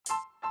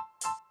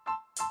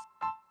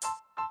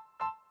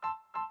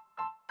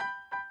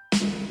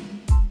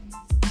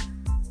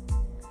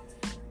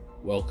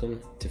Welcome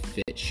to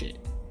Fit Shit,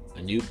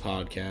 a new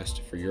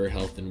podcast for your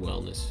health and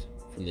wellness.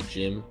 From the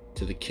gym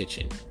to the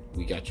kitchen,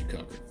 we got you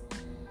covered.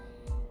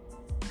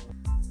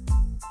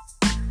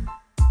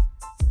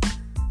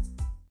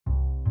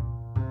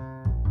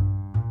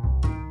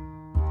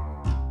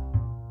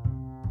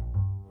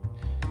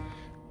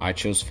 I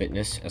chose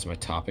fitness as my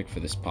topic for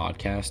this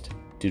podcast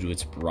due to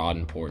its broad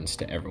importance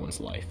to everyone's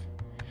life.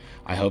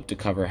 I hope to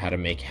cover how to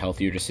make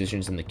healthier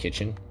decisions in the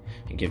kitchen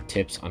and give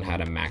tips on how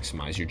to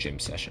maximize your gym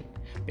session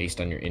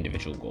based on your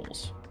individual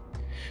goals.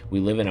 We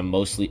live in a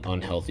mostly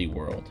unhealthy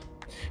world,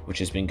 which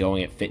has been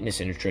going at fitness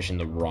and nutrition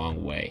the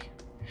wrong way.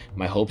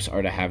 My hopes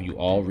are to have you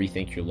all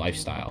rethink your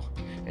lifestyle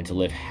and to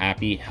live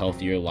happy,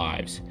 healthier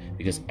lives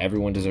because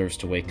everyone deserves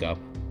to wake up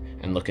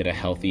and look at a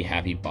healthy,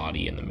 happy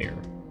body in the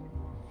mirror.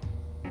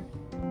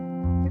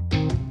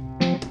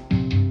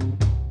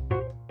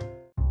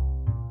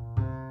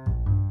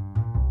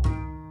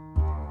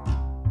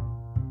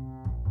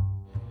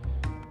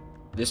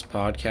 This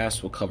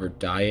podcast will cover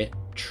diet,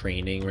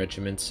 training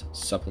regimens,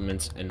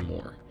 supplements, and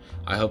more.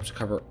 I hope to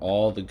cover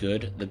all the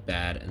good, the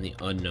bad, and the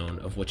unknown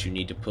of what you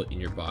need to put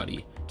in your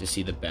body to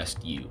see the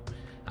best you.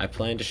 I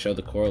plan to show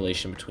the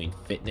correlation between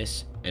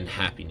fitness and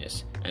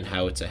happiness and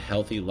how it's a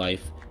healthy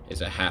life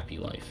is a happy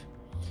life.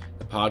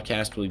 The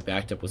podcast will be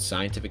backed up with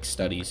scientific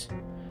studies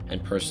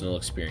and personal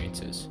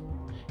experiences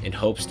in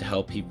hopes to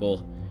help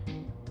people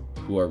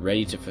who are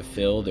ready to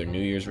fulfill their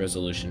New Year's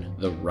resolution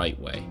the right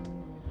way.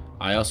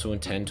 I also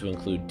intend to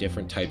include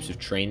different types of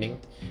training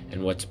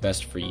and what's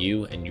best for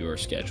you and your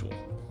schedule.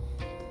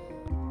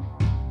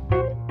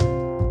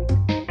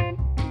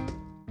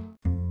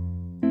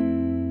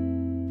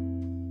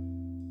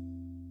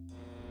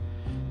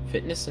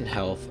 Fitness and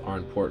health are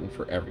important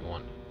for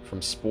everyone,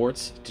 from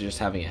sports to just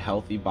having a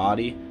healthy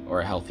body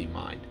or a healthy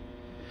mind.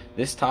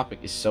 This topic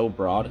is so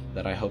broad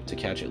that I hope to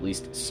catch at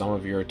least some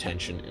of your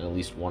attention in at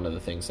least one of the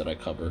things that I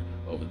cover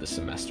over the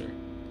semester.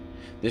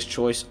 This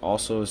choice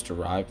also is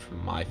derived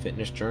from my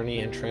fitness journey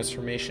and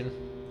transformation,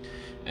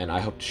 and I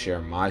hope to share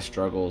my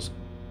struggles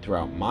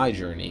throughout my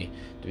journey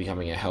to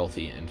becoming a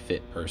healthy and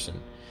fit person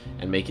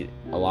and make it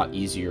a lot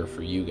easier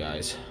for you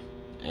guys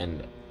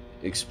and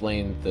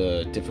explain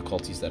the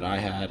difficulties that I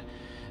had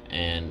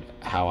and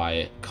how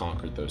I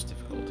conquered those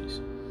difficulties.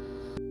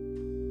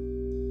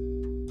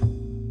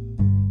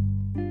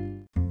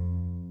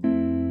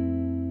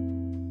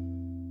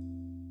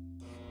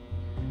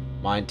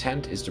 My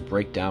intent is to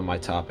break down my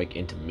topic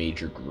into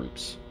major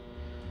groups: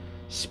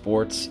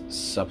 sports,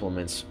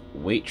 supplements,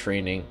 weight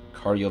training,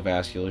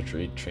 cardiovascular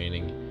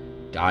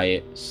training,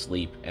 diet,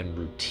 sleep, and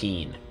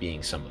routine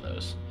being some of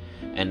those,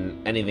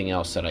 and anything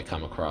else that I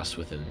come across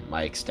within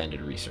my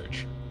extended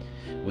research.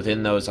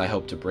 Within those, I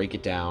hope to break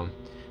it down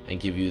and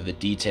give you the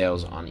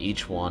details on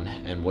each one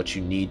and what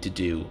you need to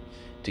do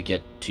to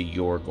get to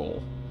your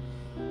goal.